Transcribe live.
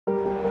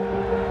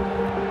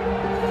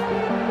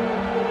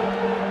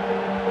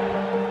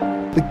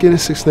The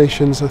Guinness Six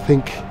Nations, I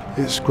think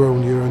it's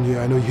grown year on year.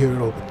 I know you hear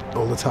it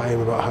all the time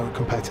about how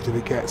competitive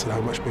it gets and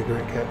how much bigger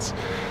it gets.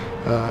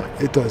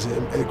 It does,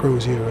 it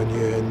grows year on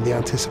year, and the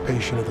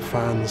anticipation of the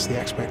fans, the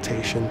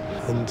expectation,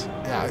 and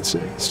yeah,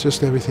 it's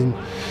just everything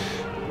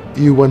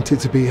you want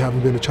it to be,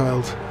 having been a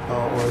child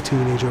or a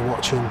teenager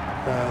watching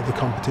the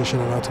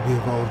competition, and how to be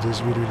involved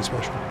is really, really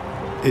special.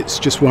 It's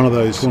just one of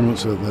those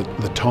tournaments that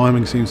the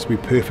timing seems to be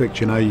perfect.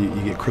 You know, you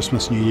get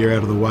Christmas, New Year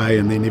out of the way,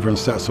 and then everyone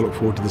starts to look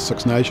forward to the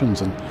Six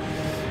Nations. And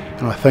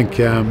I think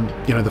you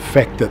know, the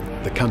fact that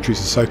the countries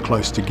are so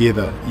close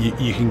together,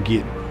 you can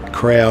get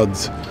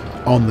crowds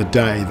on the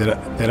day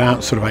that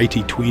aren't sort of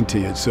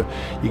 80-20. It's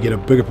you get a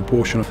bigger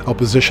proportion of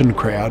opposition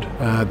crowd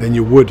than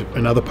you would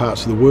in other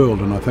parts of the world,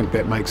 and I think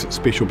that makes it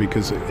special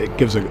because it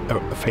gives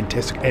a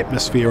fantastic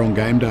atmosphere on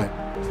game day.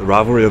 The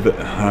rivalry of it,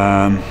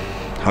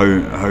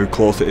 how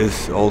close it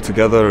is all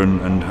together,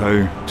 and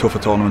how tough a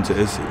tournament it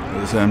is at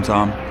the same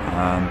time.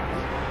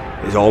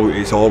 It's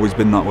always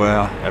been that way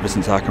ever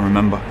since I can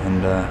remember,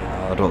 and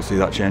I don't see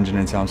that changing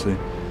anytime soon.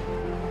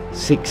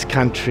 6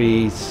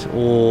 countries,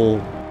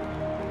 all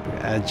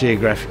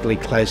geographically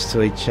close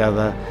to each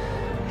other,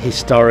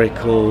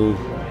 historical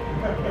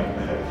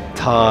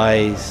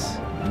ties,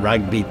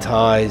 rugby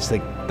ties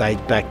that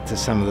date back to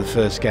some of the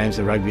first games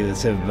of rugby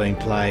that's ever been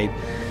played,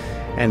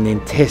 and the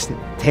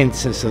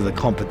intenseness of the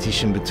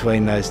competition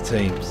between those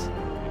teams.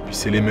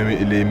 C'est les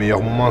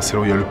meilleurs moments, c'est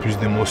là où il y a le plus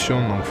d'émotions,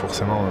 donc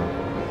forcément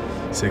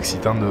c'est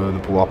excitant de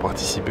pouvoir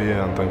participer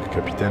en tant que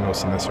capitaine aux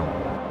 6 nations.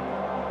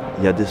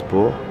 Il y a des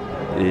sports,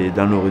 et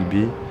dans le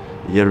rugby,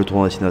 il y a le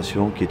tournoi des 6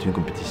 nations qui est une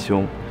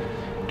compétition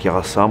qui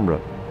rassemble.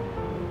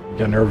 You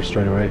get nervous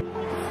straight away.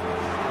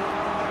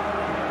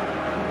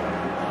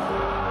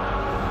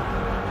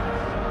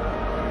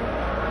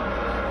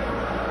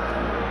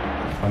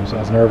 I was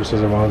as nervous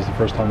as I was the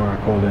first time I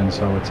got called in,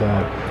 so it's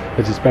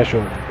a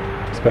special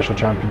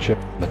championship.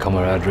 The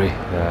camaraderie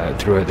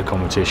throughout the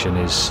competition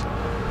is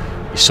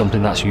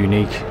something that's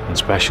unique and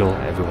special.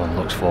 Everyone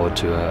looks forward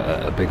to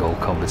a big old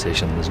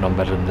competition. There's none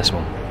better than this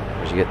one.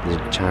 You get the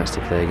chance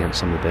to play against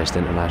some of the best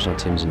international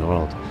teams in the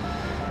world.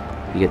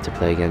 You get to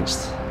play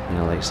against, you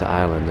know, like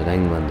Ireland and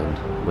England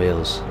and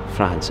Wales,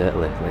 France,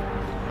 Italy, like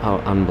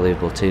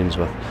unbelievable teams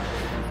with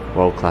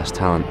world-class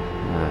talent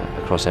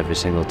across every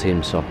single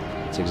team. So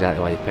it's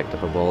exactly why you picked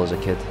up a ball as a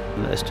kid.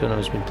 This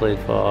tournament's been played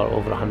for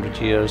over 100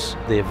 years.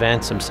 The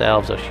events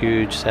themselves are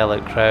huge,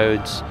 sell-out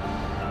crowds.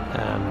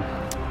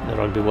 The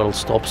rugby world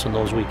stops on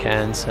those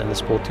weekends, and the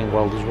sporting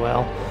world as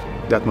well.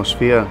 The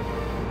atmosphere,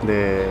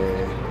 the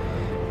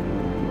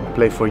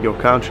play for your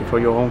country, for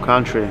your home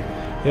country.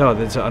 Yeah,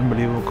 it's an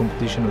unbelievable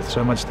competition with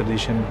so much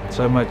tradition,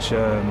 so many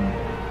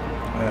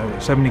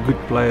good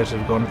players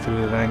have gone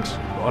through the ranks.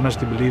 I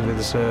honestly believe that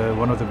it's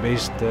one of the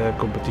best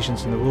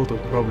competitions in the world, or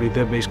probably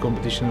the best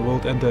competition in the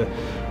world, and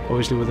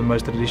obviously with the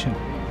most tradition.